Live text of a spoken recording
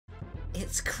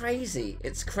It's crazy.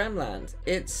 It's Kremland.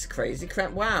 It's crazy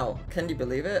Wow. Can you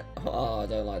believe it? Oh, I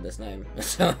don't like this name.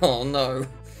 Oh no.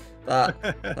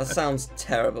 That sounds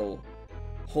terrible.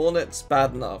 Hornet's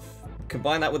bad enough.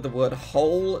 Combine that with the word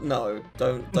hole. No.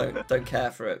 Don't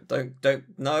care for it.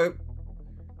 No.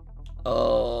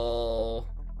 Oh.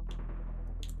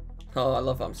 Oh, I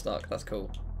love I'm stuck. That's cool.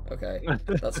 Okay.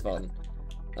 That's fun.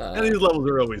 And these levels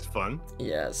are always fun.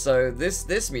 Yeah, so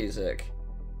this music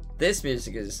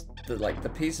is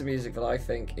the piece of music that I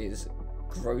think is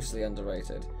grossly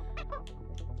underrated.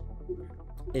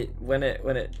 When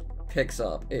it picks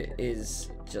up, it is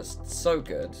just so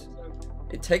good.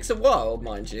 It takes a while,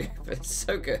 mind you, but it's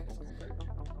so good.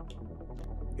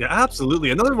 Yeah,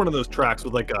 absolutely. Another one of those tracks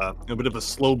with like a bit of a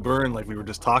slow burn, like we were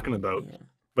just talking about. Yeah.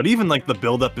 But even like the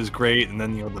build-up is great, and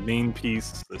then the main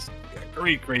piece, this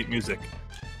great music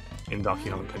in Donkey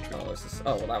Kong Country.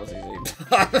 Oh, well, that was easy.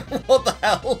 What the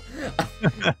hell?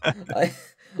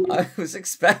 I was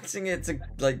expecting it to,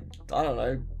 like, I don't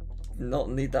know, not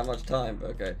need that much time,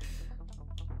 but okay.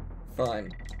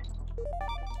 Fine.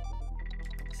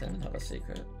 Is there another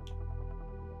secret?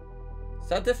 Is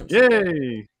that a different secret?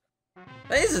 Yay!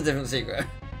 That is a different secret.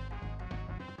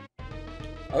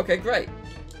 Okay, great.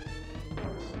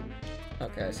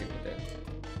 Okay, I see what we're doing.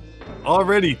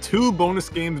 Already 2 bonus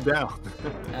games down.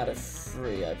 Out of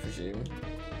 3, I presume.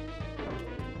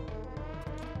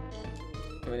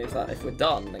 I mean, if we're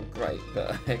done, then great,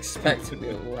 but I expect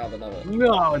we'll have another.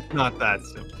 No, it's not that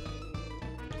simple.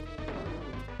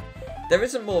 There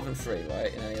isn't more than 3,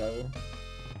 right, in any level?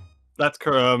 That's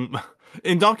correct.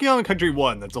 In Donkey Kong Country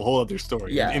 1, that's a whole other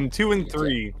story. Yeah. In 2 and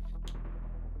 3...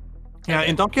 Yeah,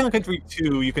 in Donkey Kong Country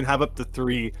 2, you can have up to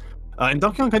 3. In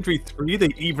Donkey Kong Country 3, they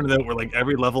evened it out where like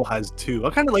every level has 2. I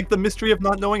kind of like the mystery of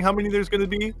not knowing how many there's going to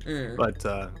be, but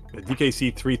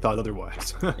DKC 3 thought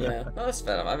otherwise. Yeah, no, that's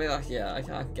fair. I mean, yeah, I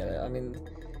get it. I mean,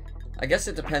 I guess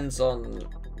it depends on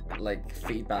like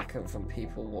feedback from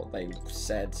people, what they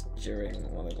said during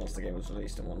once the game was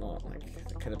released and whatnot. Like,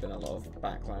 there could have been a lot of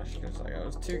backlash because like, it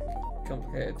was too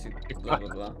complicated, too blah blah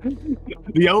blah.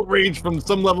 The outrage from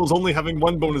some levels only having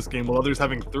 1 bonus game while others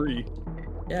having 3.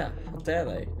 Yeah, how dare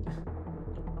they?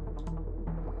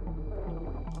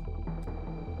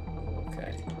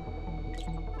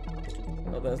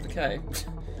 Well, there's the K.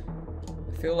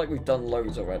 I feel like we've done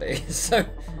loads already, so...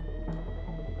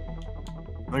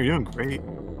 Oh, you're doing great.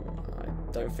 I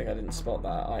don't think I didn't spot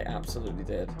that. I absolutely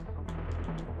did.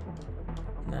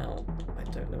 Now, I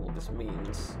don't know what this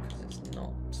means, because it's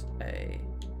not a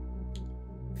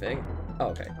thing. Oh,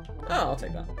 okay. Oh, I'll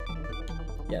take that.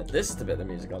 Yeah, this is the bit of the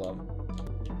music I love.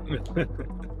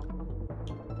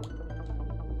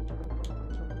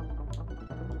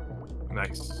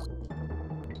 Nice.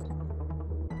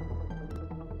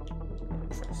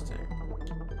 Interesting.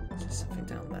 Is there something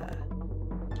down there?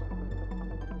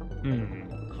 I'm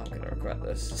gonna regret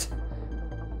this.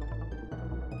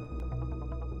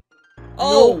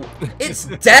 Oh! It's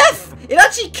death? It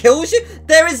actually kills you?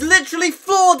 There is literally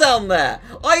floor down there!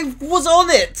 I was on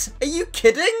it! Are you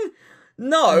kidding?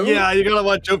 No! Yeah, you gotta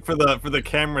watch out for the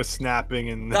camera snapping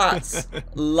and... That's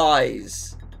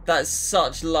lies. That's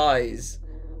such lies.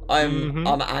 I'm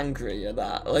angry at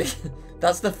that. Like,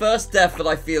 that's the first death that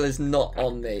I feel is not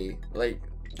on me. Like,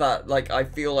 I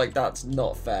feel like that's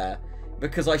not fair.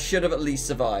 Because I should have at least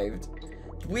survived.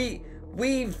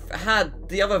 We've had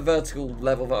the other vertical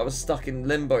level that I was stuck in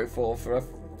limbo for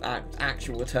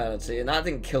actual eternity, and that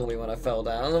didn't kill me when I fell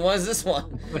down. And why is this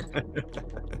one?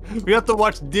 We have to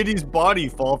watch Diddy's body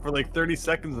fall for like 30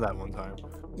 seconds that one time.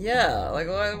 Yeah, like,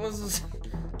 I was...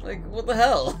 Like, what the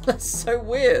hell? That's so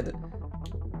weird.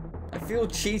 I feel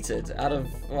cheated out of,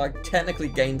 well, I technically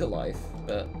gained a life,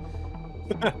 but...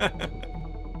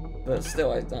 but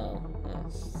still, oh,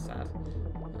 that's sad.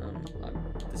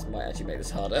 This might actually make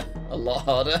this harder. A lot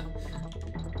harder.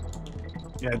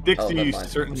 Yeah, Dixie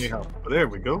certainly helped. But there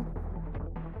we go.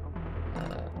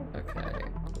 Okay.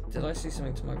 Did I see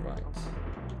something to my right?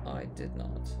 I did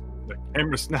not. The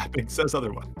camera snapping says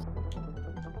otherwise.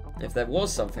 If there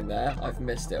was something there, I've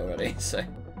missed it already, so...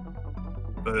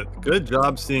 But good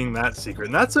job seeing that secret.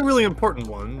 And that's a really important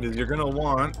one, because you're going to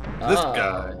want this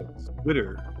guy,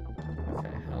 Twitter. Okay,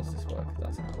 how does this work?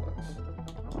 That's how it works.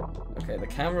 Okay, the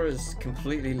camera is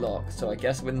completely locked, so I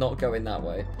guess we're not going that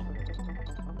way.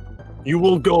 You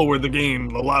will go where the game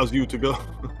allows you to go.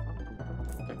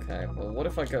 Okay, well, what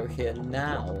if I go here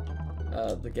now?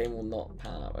 The game will not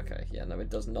pan out. Okay, yeah, no, it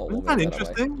does not want me to go that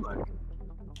way. Isn't that interesting? Like,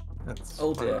 that's...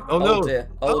 Oh dear. Oh no. Oh dear.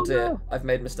 Oh dear. No. I've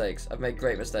made mistakes. I've made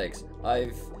great mistakes.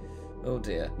 Oh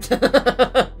dear.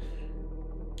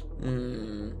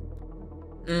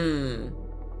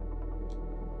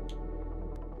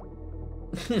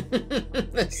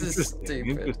 This is stupid.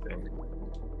 Interesting.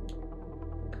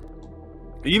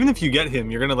 Even if you get him,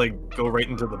 you're gonna like go right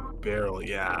into the barrel.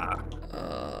 Yeah.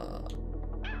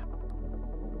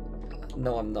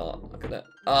 No, I'm not. I'm gonna.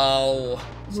 Oh,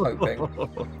 I was hoping.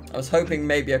 I was hoping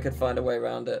maybe I could find a way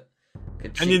around it.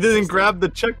 And you didn't grab the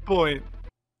checkpoint.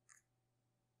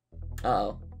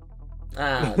 Uh-oh.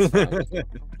 Ah, that's fine.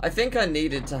 I think I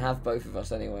needed to have both of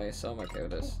us anyway, so I'm okay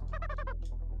with this.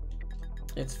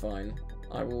 It's fine.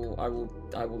 I will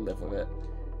live with it.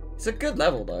 It's a good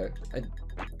level though.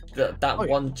 That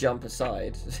one jump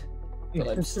aside, that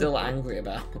I'm still angry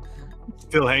about.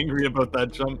 Still angry about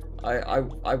that jump.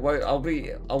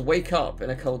 I'll wake up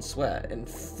in a cold sweat in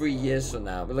 3 years from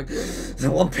now. I'll be like,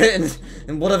 the one pit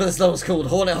in whatever this level's called,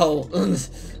 Hornet Hole.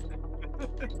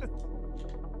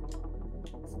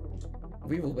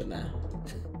 We will win now.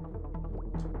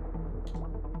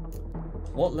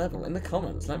 What level? In the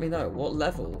comments, let me know. What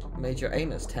level made your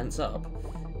anus tense up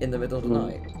in the middle of the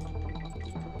night?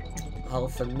 Oh,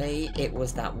 for me, it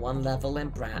was that one level in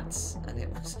Bratz, and it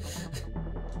was...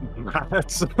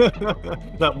 Bratz?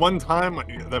 That one time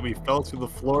that we fell through the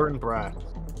floor in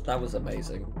Bratz. That was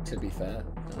amazing, to be fair.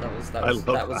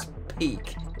 That was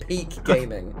peak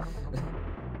gaming.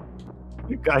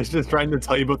 You guys just trying to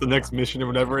tell you about the next mission or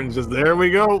whatever, and just there we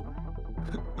go.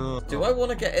 Do I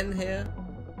want to get in here,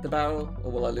 the barrel,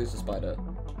 or will I lose the spider?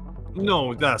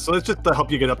 No, yeah. So it's just to help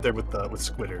you get up there with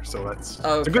Squitter. So that's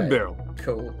it's a good barrel.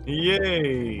 Cool.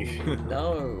 Yay!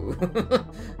 No.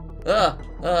 No,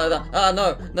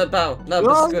 barrel, no,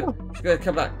 Squitter,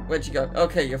 come back. Where'd you go?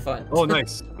 Okay, you're fine. Oh,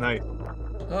 nice, nice.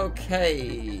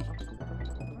 Okay.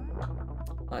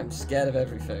 I'm scared of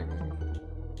everything.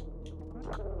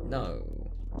 No.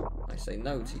 I say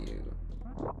no to you.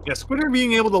 Yeah, Squitter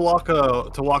being able to walk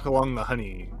along the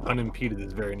honey unimpeded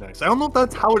is very nice. I don't know if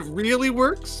that's how it really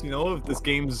works, you know, if this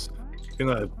game's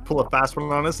gonna pull a fast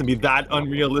one on us and be that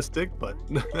unrealistic, but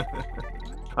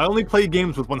I only play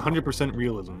games with 100%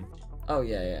 realism. Oh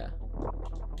yeah.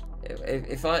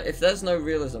 If there's no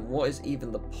realism, what is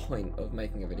even the point of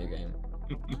making a video game?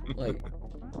 Like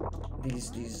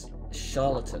these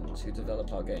charlatans who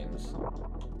develop our games.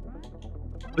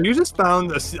 So you just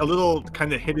found a little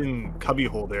kind of hidden cubby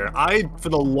hole there. I, for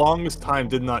the longest time,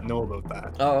 did not know about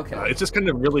that. Oh, okay. It's just kind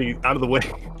of really out of the way.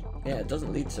 Yeah, it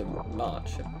doesn't lead to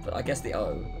much, but I guess the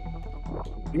O.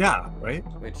 Yeah, right?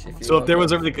 Which, if there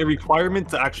was a requirement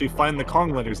to actually find the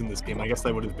Kong letters in this game, I guess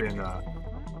I would have been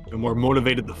more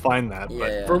motivated to for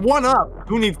 1-up,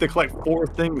 who needs to collect 4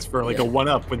 things for like a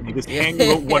 1-up when you just hang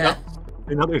out 1-ups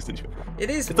in other situations?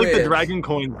 It's weird. Like the dragon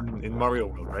coins in Mario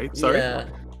World, right? Sorry? Yeah.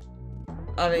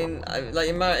 I mean, like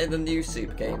in the new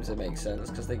Super games, it makes sense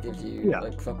because they give you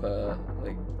like proper,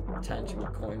 like tangible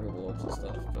coin rewards and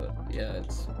stuff. But yeah,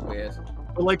 it's weird.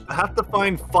 But like, I have to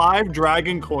find 5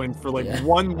 dragon coins for like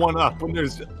one 1-up when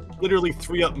there's literally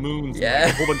 3-up moons. And,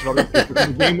 like, a whole bunch of other things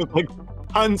in the game with like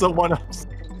tons of 1-ups.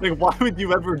 Like, why would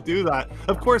you ever do that?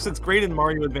 Of course, it's great in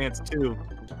Mario Advance too,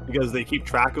 because they keep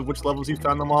track of which levels you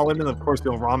found them all in, and of course,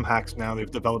 ROM hacks now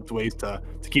they've developed ways to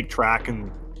keep track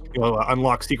and, you know,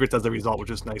 unlock secrets as a result, which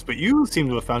is nice. But you seem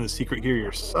to have found a secret here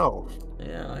yourself.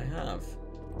 Yeah, I have.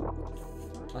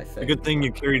 I think. A good thing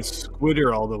you carried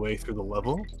Squitter all the way through the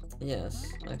level.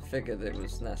 Yes, I figured it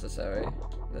was necessary.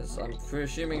 I'm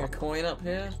presuming a coin up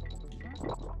here.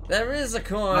 There is a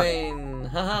coin!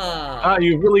 Haha!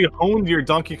 You really honed your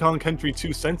Donkey Kong Country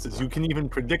 2 senses. You can even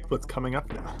predict what's coming up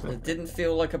now. It didn't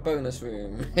feel like a bonus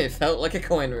room. It felt like a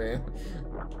coin room.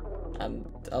 And,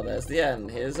 oh, there's the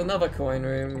end. Here's another coin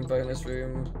room, bonus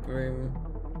room,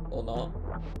 or not.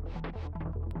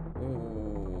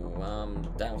 Ooh, I'm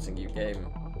doubting you, game.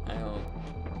 Hang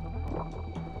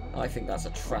on. I think that's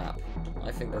a trap.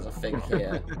 I think there's a thing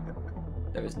here.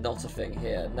 There is not a thing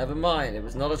here. Never mind, it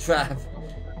was not a trap.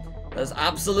 That's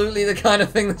absolutely the kind of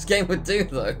thing this game would do,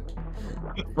 though.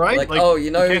 Right? Like, oh,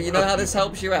 you know how this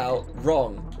helps you out?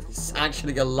 Wrong. It's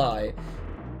actually a lie.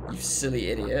 You silly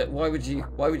idiot. Why would you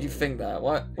think that?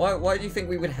 Why do you think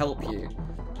we would help you?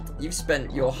 You've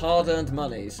spent your hard-earned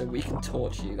money so we can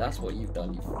torture you. That's what you've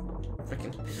done, you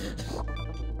freaking...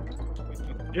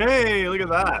 Yay, look at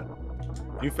that.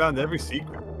 You found every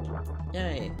secret.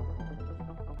 Yay.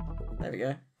 There we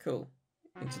go. Cool.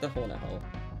 Into the Hornet Hole.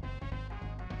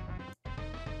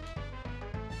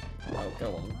 Oh,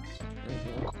 go on.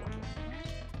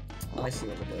 I see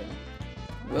what we're doing.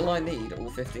 Will I need all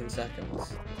 15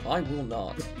 seconds? I will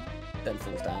not. Then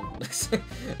falls down.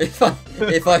 if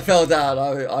I fell down,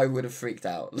 I would have freaked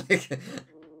out.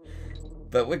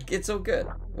 But it's all good.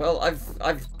 Well,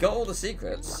 I've got all the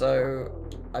secrets, so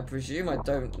I presume I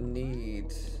don't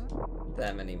need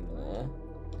them anymore.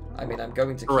 I mean, I'm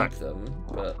going to Correct. keep them,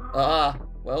 but...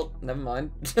 well, never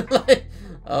mind.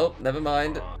 Oh, never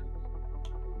mind.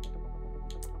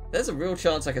 There's a real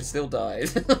chance I could still die.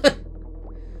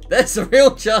 There's a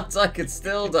real chance I could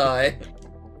still die.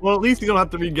 Well, at least you don't have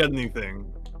to re-get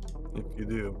anything. If you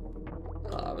do.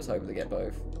 I was hoping to get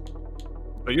both.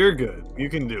 But you're good. You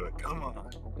can do it. Come on.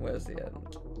 Where's the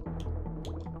end?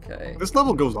 Okay. This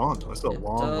level goes on. It's a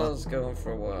long It level. does go on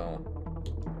for a while.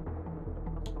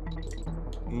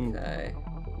 Okay.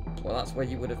 Well, that's where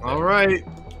you would have been. Alright.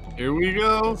 Here we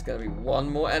go. There's gonna be one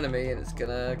more enemy and it's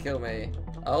gonna kill me.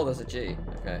 Oh, there's a G.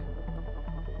 Okay.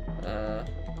 I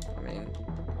mean...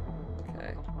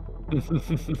 Okay.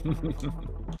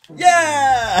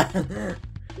 Yeah!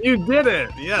 You did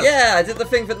it! Yes! Yeah, I did the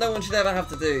thing that no one should ever have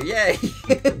to do. Yay!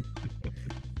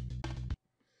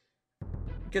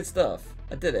 Good stuff.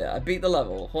 I did it. I beat the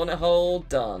level. Hornet hole,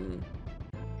 done.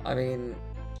 I mean...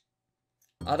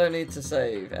 I don't need to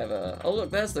save, ever. Oh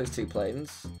look, there's those two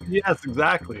planes. Yes,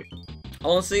 exactly.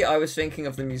 Honestly, I was thinking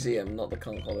of the museum, not the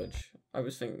college. I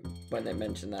was thinking when they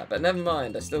mentioned that, but never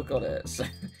mind, I still got it, so...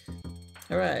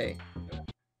 Hooray.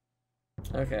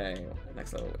 Okay,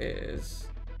 next level is...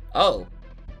 Oh!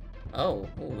 Oh,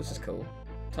 this is cool.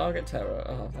 Target Terror.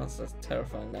 Oh, that's a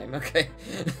terrifying name, okay.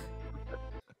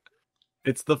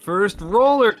 It's the first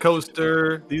roller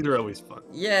coaster. These are always fun.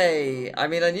 Yay! I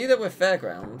mean, I knew there were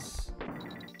fairgrounds.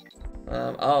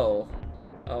 Oh,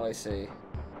 I see.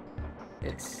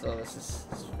 This is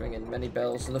ringing many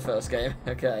bells from the first game.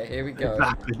 Okay, here we go.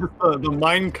 Exactly. The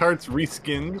mine cart's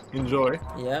reskinned. Enjoy.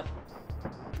 Yep.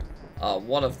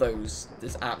 One of those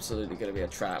is absolutely going to be a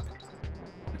trap.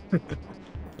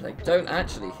 Like, don't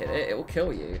actually hit it, it will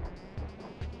kill you.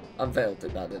 Unveiled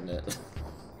did that, didn't it?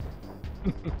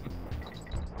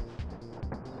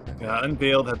 Yeah,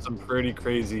 Unveiled had some pretty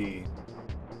crazy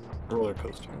roller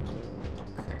coasters.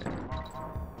 Okay.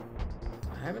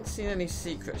 I haven't seen any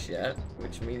secrets yet,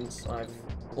 which means I've...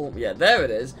 Oh, yeah, there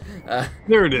it is.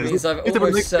 There it is. Means I've It's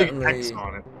almost big certainly... X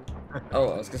on it. Oh,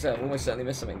 I was going to say, I've almost certainly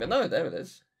missed something. But no, there it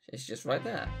is. It's just right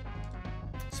there.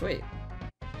 Sweet.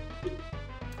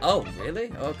 Oh,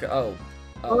 really? Okay. Oh.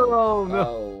 Oh,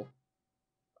 no.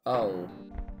 Oh.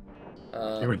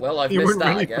 Well, I've missed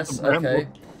that, I guess. Okay.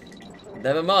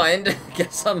 Never mind.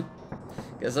 Guess I'm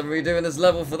redoing this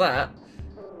level for that.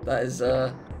 That is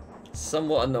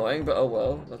somewhat annoying, but oh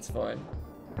well, that's fine.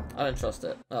 I don't trust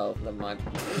it. Oh, never mind.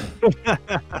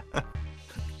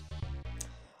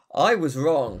 I was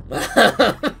wrong.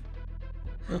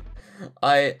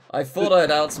 I thought I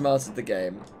had outsmarted the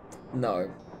game. No.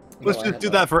 Let's just do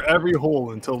that for every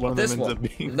hole until one of them ends up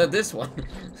being... No, this one.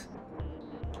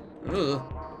 Ugh.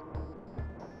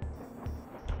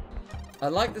 I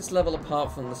like this level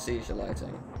apart from the seizure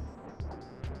lighting.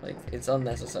 Like, it's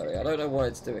unnecessary. I don't know why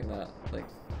it's doing that. Like,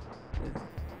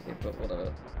 but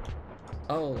whatever.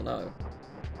 Oh, no.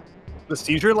 The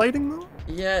seizure lighting, though?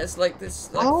 Yeah, it's like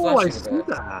this, like, oh, I flashing a bit.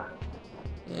 see that.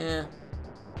 Yeah.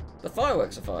 The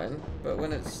fireworks are fine, but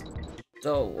when it's...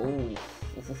 Oh, ooh.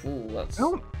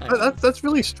 That's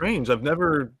really strange. I've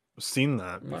never seen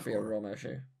that. Might be a ROM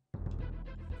issue.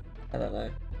 I don't know.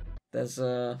 There's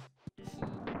there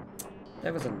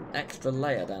was an extra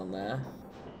layer down there.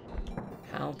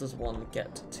 How does one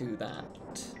get to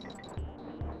that?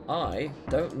 I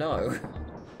don't know.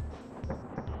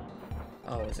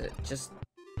 Oh, is it just...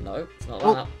 No, it's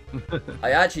not that.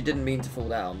 I actually didn't mean to fall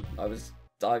down.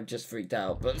 I just freaked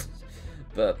out, but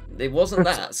it wasn't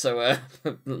that, so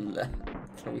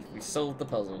we solved the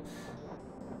puzzle.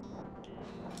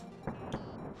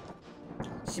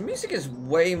 See, music is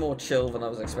way more chill than I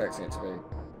was expecting it to be.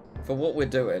 For what we're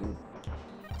doing.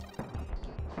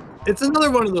 It's another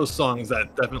one of those songs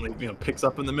that definitely, picks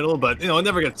up in the middle, but, it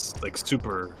never gets, like,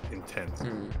 super intense.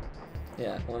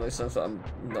 Yeah, one of those songs that I'm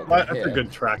not gonna hear. That's a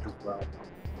good track as well.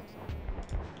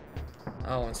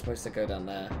 Oh, I'm supposed to go down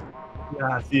there.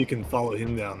 Yeah, so you can follow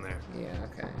him down there. Yeah,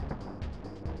 okay.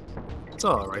 It's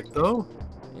alright, though.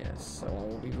 Yes, so I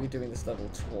will be redoing this level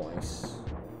twice.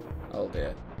 Oh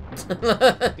dear.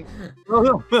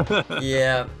 Oh, no.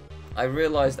 Yeah, I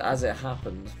realised as it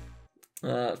happened.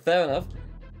 Fair enough.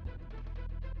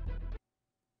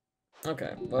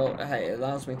 Okay, well, hey, it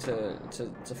allows me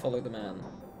to follow the man.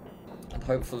 And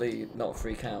hopefully not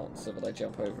freak out so that I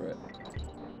jump over it.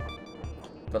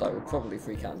 But I would probably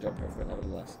freak out and jump over it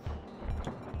nevertheless.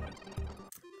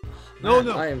 No, Man,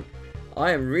 no.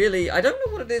 I am really... I don't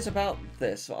know what it is about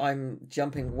this. I'm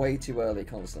jumping way too early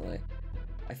constantly.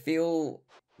 I feel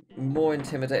more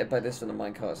intimidated by this than the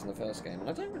minecarts in the first game. And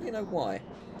I don't really know why.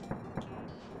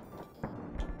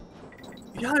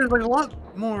 Yeah, there's like a lot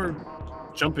more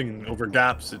jumping over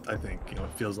gaps, I think.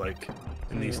 It feels like.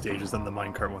 in these stages than the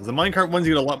minecart ones. The minecart ones,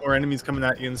 you get a lot more enemies coming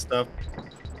at you and stuff.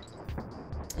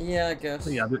 Yeah, I guess.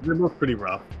 But yeah, they're both pretty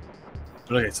rough.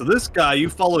 But okay, so this guy, you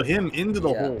follow him into the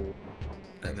hole.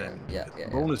 And then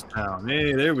bonus town.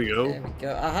 Hey, there we go. There we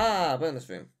go. Aha! Bonus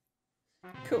room.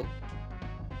 Cool.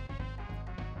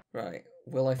 Right.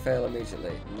 Will I fail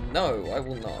immediately? No, I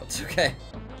will not. Okay.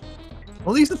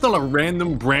 Well, at least it's not a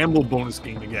random bramble bonus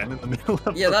game again in the middle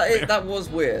of that was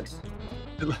weird.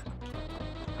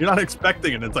 You're not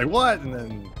expecting it. It's like, what? And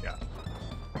then, yeah.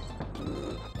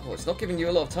 Oh, it's not giving you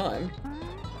a lot of time.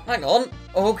 Hang on.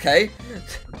 Oh, okay.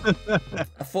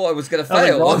 I thought I was going to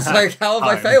fail. I was like, how have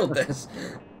I failed this?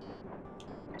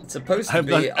 It's supposed to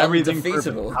be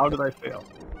undefeatable. How did I fail?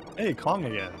 Hey, Kong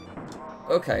again.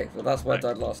 Okay, well that's where I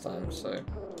died last time, so...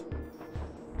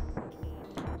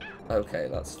 Okay,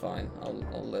 that's fine.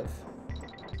 I'll live.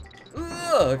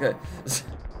 Ugh, okay.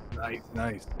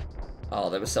 Nice. Oh,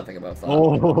 there was something about that.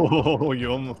 Oh, you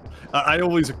almost... I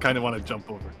always kind of want to jump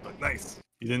over, but nice.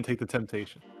 You didn't take the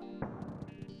temptation.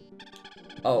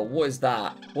 Oh, what is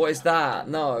that? What is that?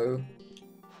 No.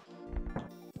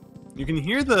 You can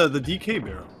hear the DK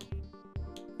barrel.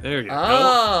 There you go.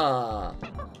 Ah!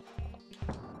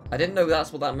 I didn't know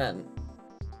that's what that meant.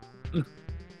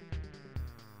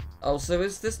 Oh, so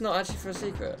is this not actually for a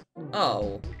secret?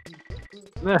 Oh.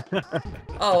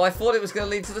 Oh, I thought it was going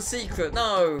to lead to the secret.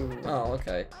 No. Oh,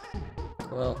 okay.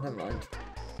 Well, never mind.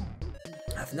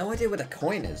 I have no idea where the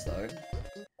coin is, though.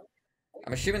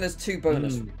 I'm assuming there's two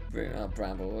bonus rooms. Oh,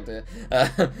 Bramble, oh dear.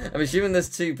 I'm assuming there's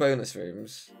two bonus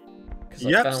rooms.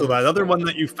 Yep, so that other one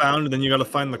that you found, and then you got to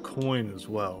find the coin as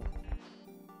well.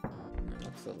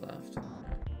 Off to the left.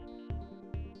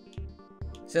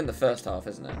 It's in the first half,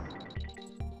 isn't it?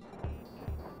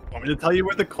 Want me to tell you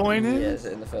where the coin is? Yeah, is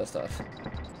it in the first half?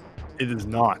 It is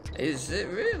not. Is it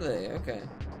really? Okay.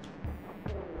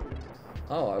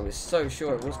 Oh, I was so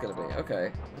sure it was going to be.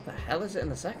 Okay. What the hell is it in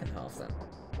the second half, then?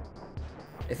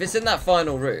 If it's in that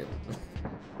final room...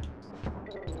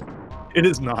 It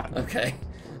is not. Okay.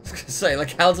 I was going to say,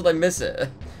 like, how did I miss it?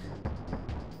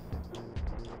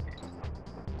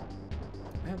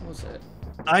 Where was it?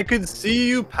 I could see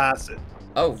you pass it.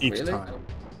 Oh, each really? time.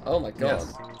 Oh my god.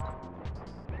 Yes.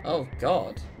 Oh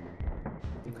god.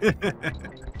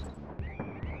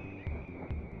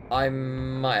 I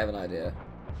might have an idea.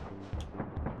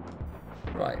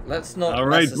 Right, let's not...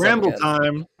 Alright, Bramble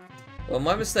time. Well,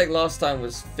 my mistake last time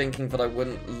was thinking that I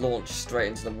wouldn't launch straight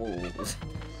into the walls.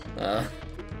 That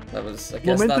was, I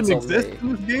guess Momentum that's on exists me.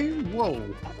 in this game? Whoa.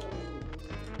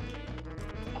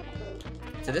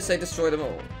 Did it say destroy them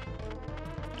all?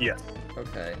 Yes.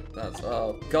 Okay, that's...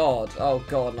 Oh god,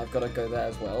 and I've got to go there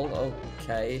as well.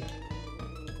 Okay.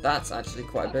 That's actually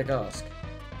quite a big ask.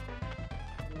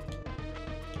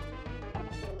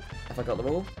 Have I got them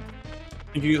all?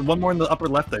 You can get one more in the upper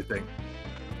left, I think.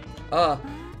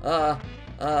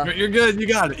 You're good, you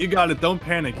got it, don't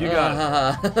panic, you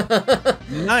got it.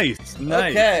 Nice.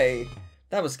 Okay,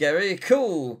 that was scary,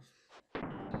 cool.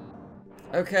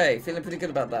 Okay, feeling pretty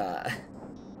good about that.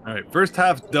 Alright, first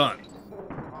half done.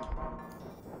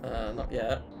 Not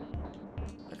yet.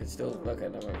 I could still, okay,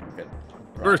 no, we're good.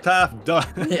 Right. First half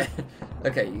done. Yeah,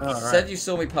 okay, you said you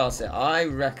saw me pass it. I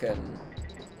reckon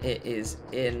it is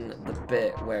in the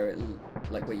bit where it,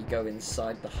 like where you go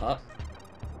inside the hut.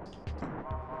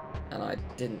 And I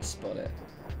didn't spot it.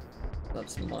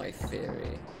 That's my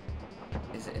theory.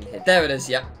 Is it in here? There it is,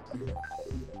 yep.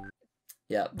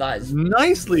 Yeah, that is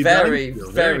nicely very,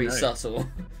 done. very nice. subtle.